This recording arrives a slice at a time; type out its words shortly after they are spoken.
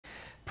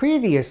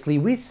previously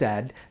we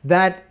said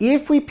that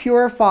if we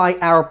purify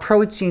our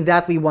protein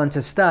that we want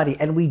to study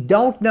and we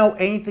don't know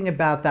anything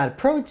about that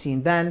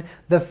protein, then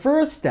the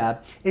first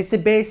step is to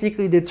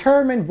basically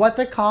determine what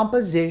the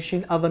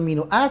composition of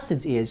amino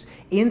acids is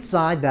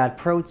inside that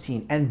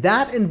protein. And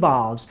that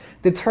involves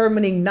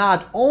determining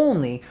not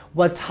only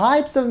what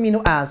types of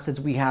amino acids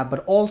we have,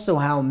 but also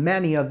how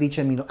many of each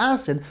amino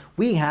acid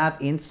we have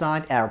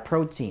inside our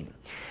protein.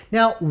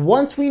 Now,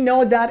 once we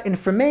know that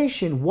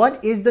information,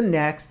 what is the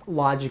next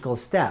logical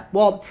step?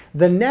 Well,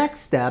 the next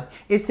step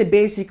is to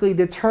basically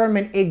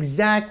determine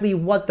exactly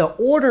what the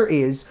order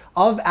is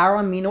of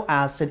our amino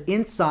acid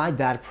inside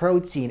that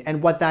protein.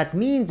 And what that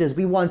means is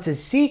we want to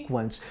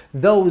sequence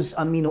those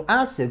amino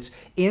acids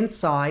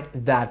inside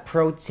that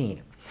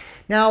protein.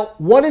 Now,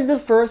 what is the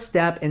first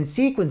step in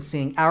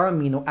sequencing our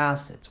amino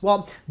acids?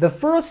 Well, the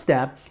first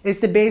step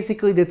is to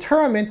basically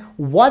determine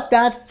what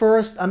that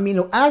first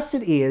amino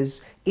acid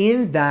is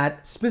in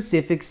that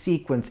specific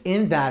sequence,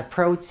 in that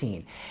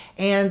protein.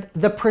 And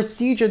the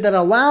procedure that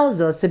allows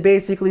us to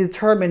basically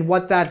determine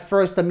what that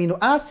first amino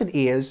acid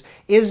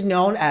is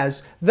known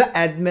as the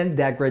Edman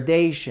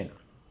degradation.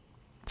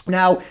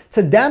 Now,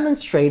 to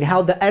demonstrate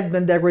how the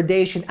Edman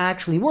degradation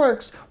actually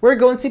works, we're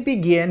going to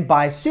begin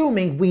by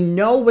assuming we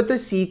know what the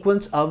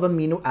sequence of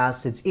amino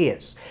acids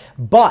is.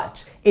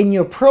 But in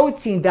your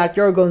protein that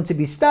you're going to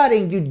be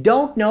studying, you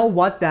don't know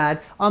what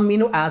that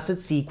amino acid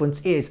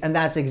sequence is. And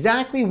that's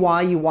exactly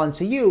why you want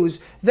to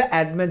use the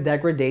Edman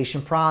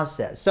degradation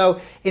process.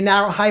 So in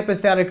our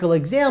hypothetical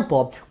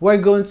example, we're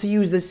going to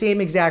use the same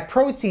exact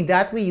protein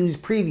that we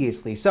used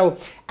previously. So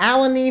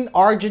alanine,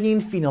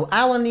 arginine,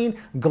 phenylalanine,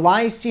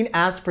 glycine,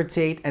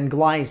 aspartate, and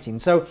glycine.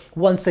 So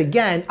once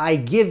again, I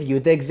give you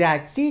the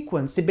exact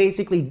sequence to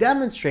basically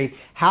demonstrate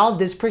how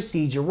this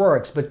procedure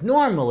works. But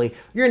normally,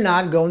 you're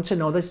not going to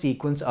know the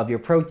sequence of your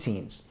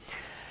proteins.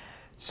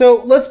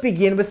 So let's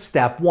begin with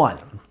step one.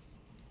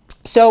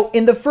 So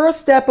in the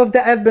first step of the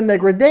Edman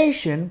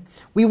degradation,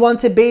 we want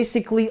to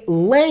basically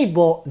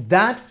label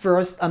that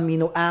first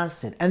amino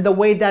acid. And the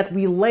way that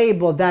we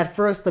label that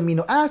first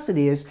amino acid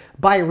is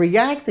by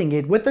reacting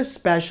it with a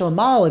special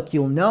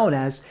molecule known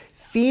as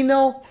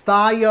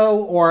phenyl-thio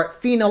or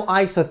phenyl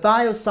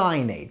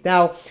isothiocyanate.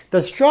 Now,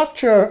 the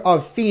structure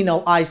of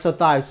phenyl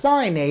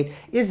isothiocyanate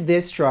is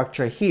this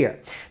structure here.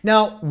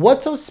 Now,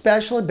 what's so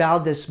special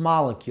about this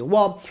molecule?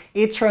 Well,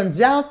 it turns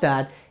out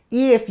that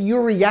if you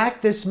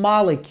react this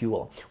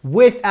molecule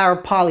with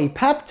our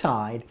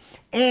polypeptide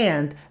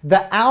and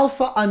the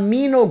alpha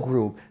amino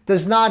group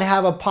does not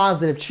have a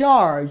positive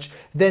charge,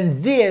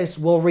 then this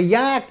will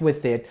react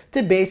with it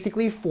to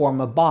basically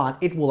form a bond.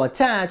 It will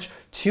attach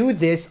to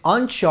this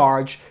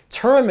uncharged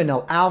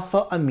terminal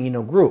alpha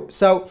amino group.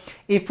 So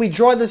if we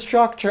draw the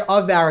structure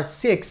of our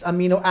 6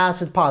 amino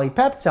acid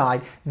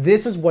polypeptide,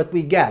 this is what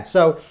we get.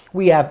 So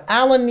we have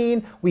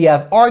alanine, we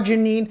have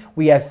arginine,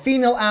 we have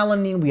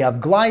phenylalanine, we have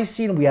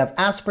glycine, we have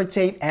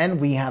aspartate, and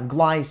we have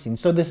glycine.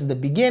 So this is the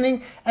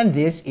beginning and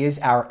this is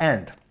our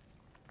end.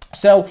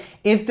 So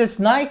if this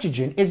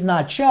nitrogen is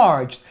not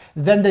charged,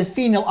 then the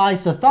phenyl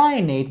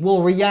isothiocyanate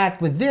will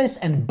react with this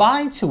and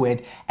bind to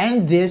it,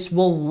 and this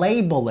will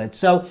label it.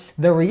 So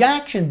the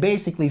reaction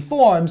basically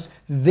forms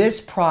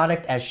this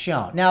product as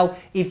shown. Now,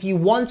 if you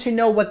want to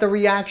know what the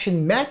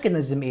reaction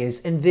mechanism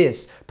is in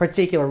this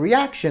particular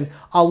reaction,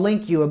 I'll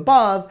link you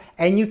above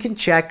and you can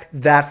check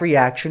that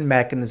reaction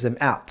mechanism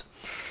out.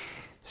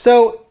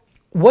 So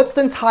what's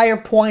the entire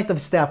point of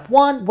step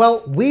one?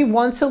 Well, we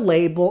want to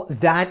label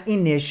that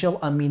initial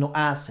amino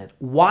acid.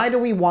 Why do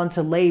we want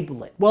to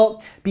label it?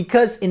 Well,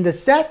 because in the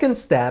second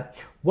step,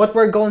 what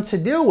we're going to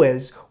do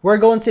is we're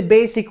going to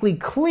basically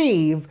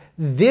cleave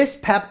this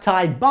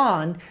peptide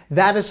bond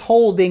that is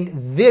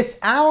holding this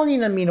alanine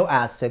amino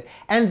acid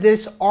and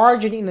this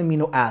arginine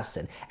amino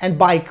acid. And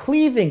by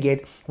cleaving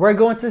it, we're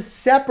going to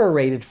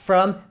separate it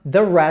from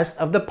the rest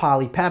of the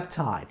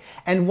polypeptide.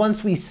 And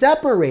once we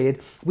separate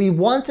it, we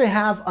want to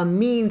have a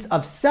means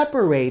of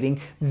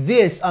separating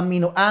this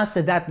amino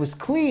acid that was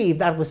cleaved,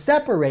 that was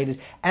separated,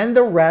 and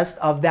the rest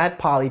of that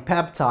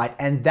polypeptide.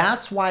 And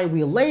that's why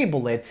we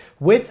label it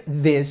with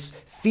this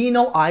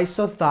phenyl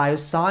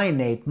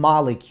isothiocyanate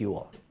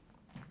molecule.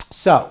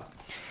 So,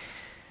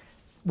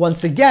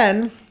 once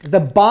again,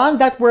 the bond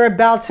that we're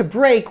about to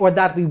break or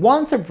that we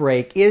want to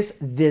break is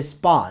this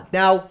bond.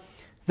 Now,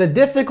 the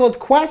difficult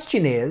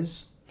question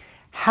is,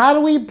 how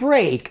do we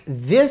break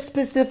this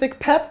specific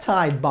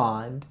peptide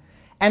bond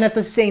and at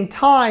the same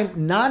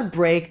time not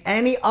break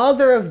any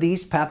other of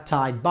these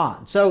peptide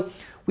bonds? So,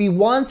 we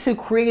want to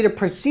create a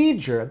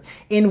procedure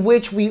in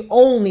which we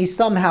only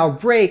somehow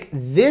break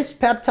this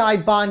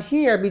peptide bond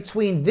here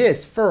between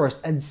this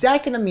first and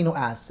second amino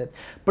acid,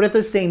 but at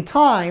the same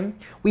time,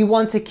 we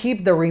want to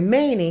keep the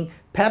remaining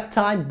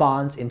peptide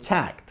bonds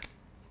intact.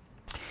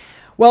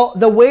 Well,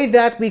 the way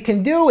that we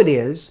can do it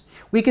is,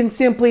 we can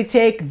simply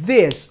take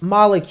this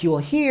molecule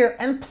here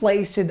and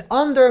place it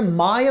under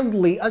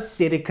mildly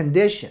acidic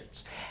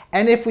conditions.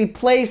 And if we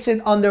place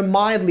it under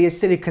mildly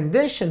acidic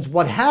conditions,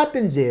 what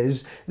happens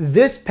is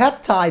this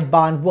peptide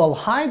bond will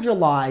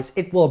hydrolyze,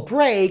 it will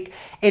break,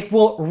 it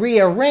will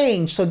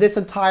rearrange. So this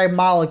entire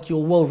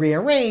molecule will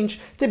rearrange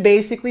to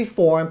basically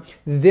form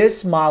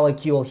this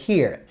molecule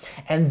here.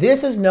 And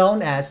this is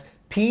known as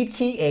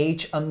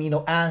PTH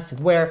amino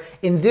acid, where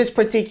in this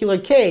particular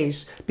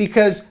case,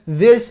 because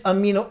this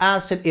amino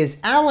acid is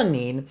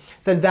alanine,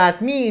 then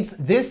that means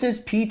this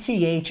is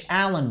PTH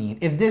alanine.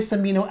 If this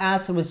amino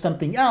acid was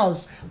something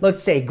else,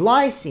 let's say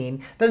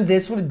glycine, then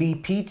this would be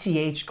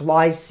PTH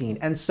glycine,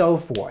 and so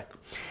forth.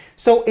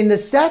 So in the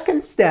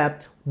second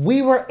step,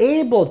 we were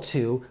able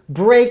to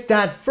break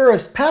that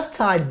first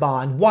peptide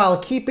bond while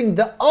keeping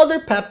the other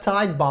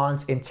peptide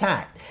bonds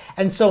intact.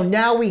 And so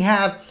now we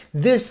have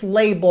this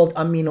labeled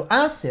amino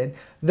acid,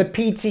 the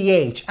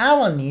PTH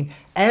alanine,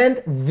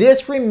 and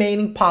this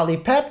remaining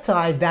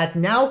polypeptide that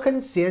now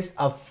consists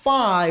of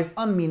 5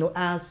 amino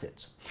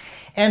acids.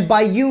 And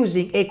by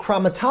using a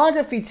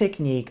chromatography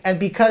technique, and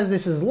because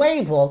this is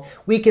labeled,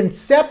 we can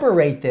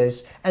separate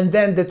this and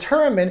then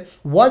determine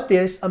what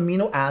this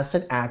amino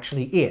acid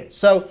actually is.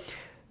 So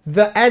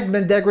the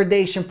Edman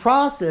degradation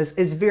process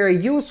is very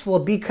useful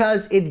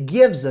because it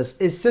gives us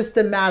a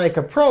systematic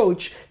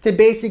approach to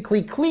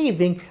basically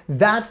cleaving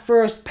that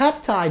first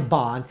peptide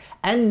bond,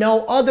 and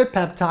no other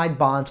peptide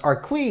bonds are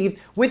cleaved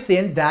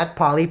within that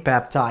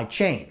polypeptide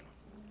chain.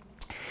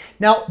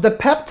 Now, the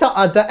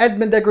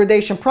Edman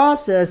degradation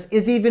process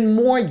is even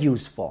more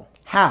useful.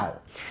 How?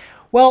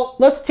 Well,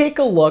 let's take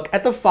a look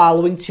at the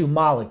following 2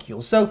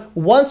 molecules. So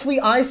once we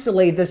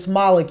isolate this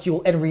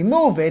molecule and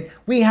remove it,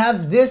 we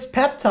have this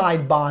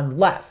peptide bond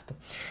left.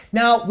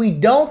 Now, we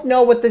don't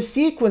know what the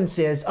sequence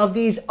is of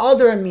these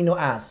other amino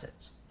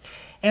acids.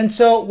 And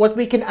so what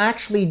we can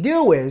actually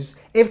do is,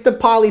 if the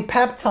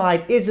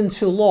polypeptide isn't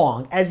too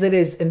long, as it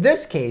is in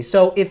this case,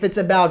 so if it's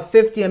about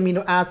 50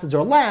 amino acids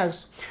or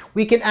less,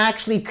 we can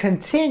actually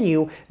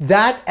continue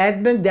that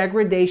Edman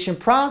degradation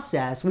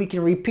process. We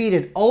can repeat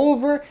it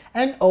over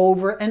and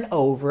over and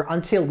over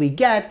until we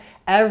get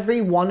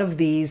every one of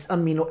these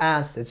amino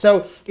acids.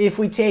 So if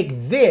we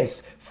take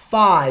this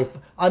 5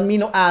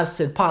 amino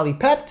acid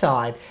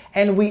polypeptide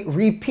and we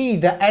repeat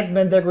the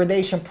Edman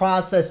degradation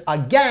process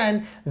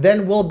again,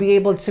 then we'll be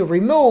able to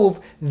remove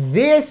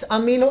this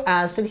amino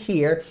acid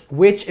here,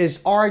 which is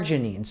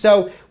arginine.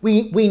 So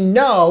we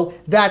know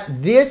that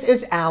this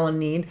is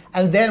alanine,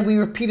 and then we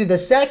repeat it a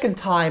second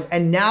time,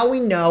 and now we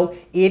know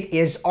it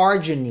is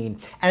arginine.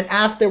 And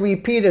after we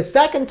repeat it a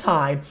second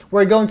time,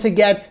 we're going to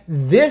get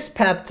this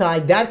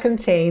peptide that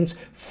contains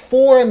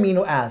 4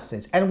 amino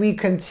acids, and we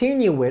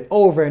continue it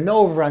over and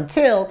over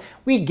until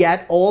we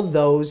get all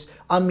those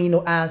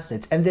amino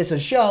acids. And this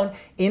is shown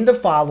in the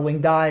following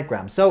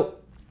diagram. So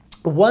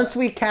once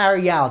we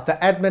carry out the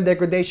Edman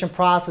degradation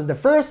process the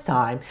first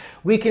time,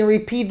 we can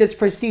repeat this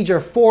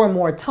procedure 4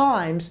 more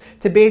times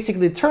to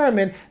basically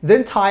determine the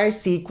entire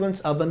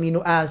sequence of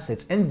amino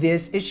acids. And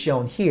this is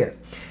shown here.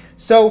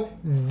 So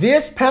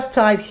this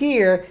peptide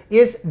here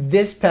is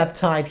this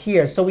peptide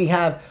here. So we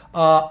have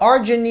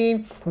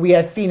arginine, we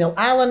have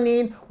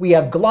phenylalanine, we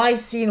have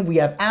glycine, we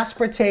have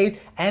aspartate,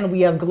 and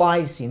we have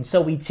glycine.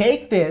 So we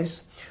take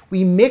this,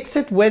 we mix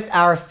it with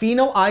our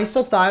phenyl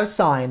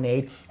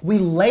isothiocyanate, we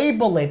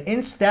label it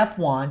in step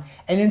 1,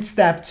 and in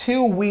step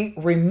 2 we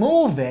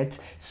remove it.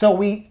 So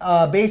we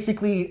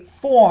basically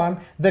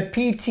form the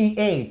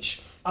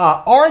PTH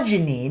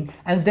arginine,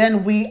 and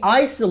then we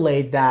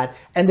isolate that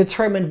and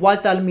determine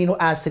what that amino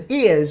acid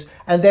is,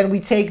 and then we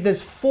take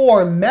this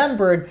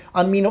 4-membered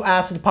amino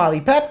acid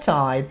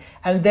polypeptide,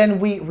 and then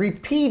we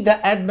repeat the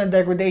Edman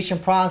degradation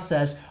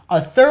process a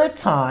 3rd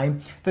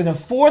time, then a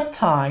 4th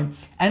time,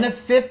 and a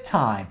 5th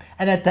time.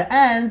 And at the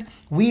end,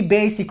 we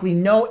basically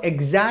know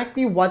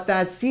exactly what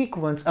that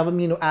sequence of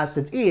amino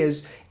acids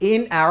is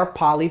in our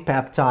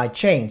polypeptide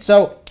chain.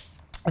 So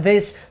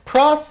this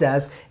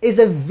process is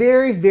a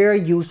very, very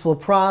useful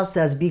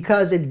process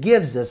because it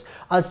gives us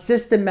a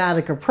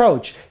systematic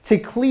approach to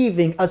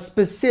cleaving a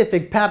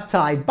specific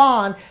peptide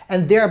bond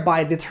and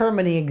thereby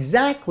determining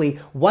exactly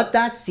what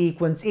that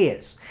sequence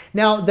is.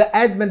 Now, the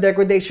Edman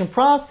degradation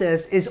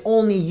process is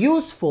only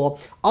useful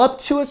up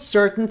to a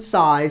certain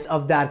size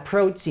of that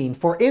protein.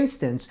 For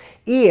instance,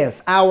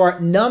 if our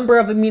number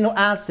of amino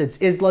acids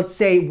is, let's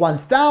say,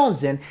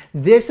 1,000,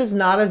 this is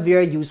not a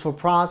very useful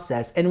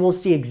process, and we'll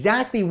see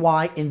exactly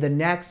why in the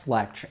next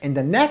lecture. In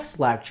the next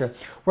lecture,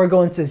 we're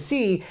going to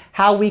see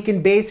how we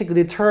can basically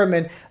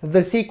determine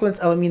the sequence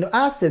of amino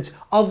acids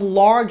of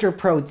larger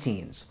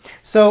proteins.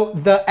 So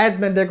the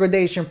Edman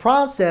degradation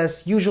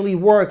process usually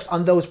works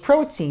on those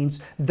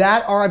proteins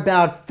that are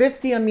about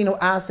 50 amino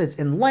acids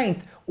in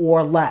length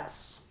or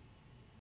less.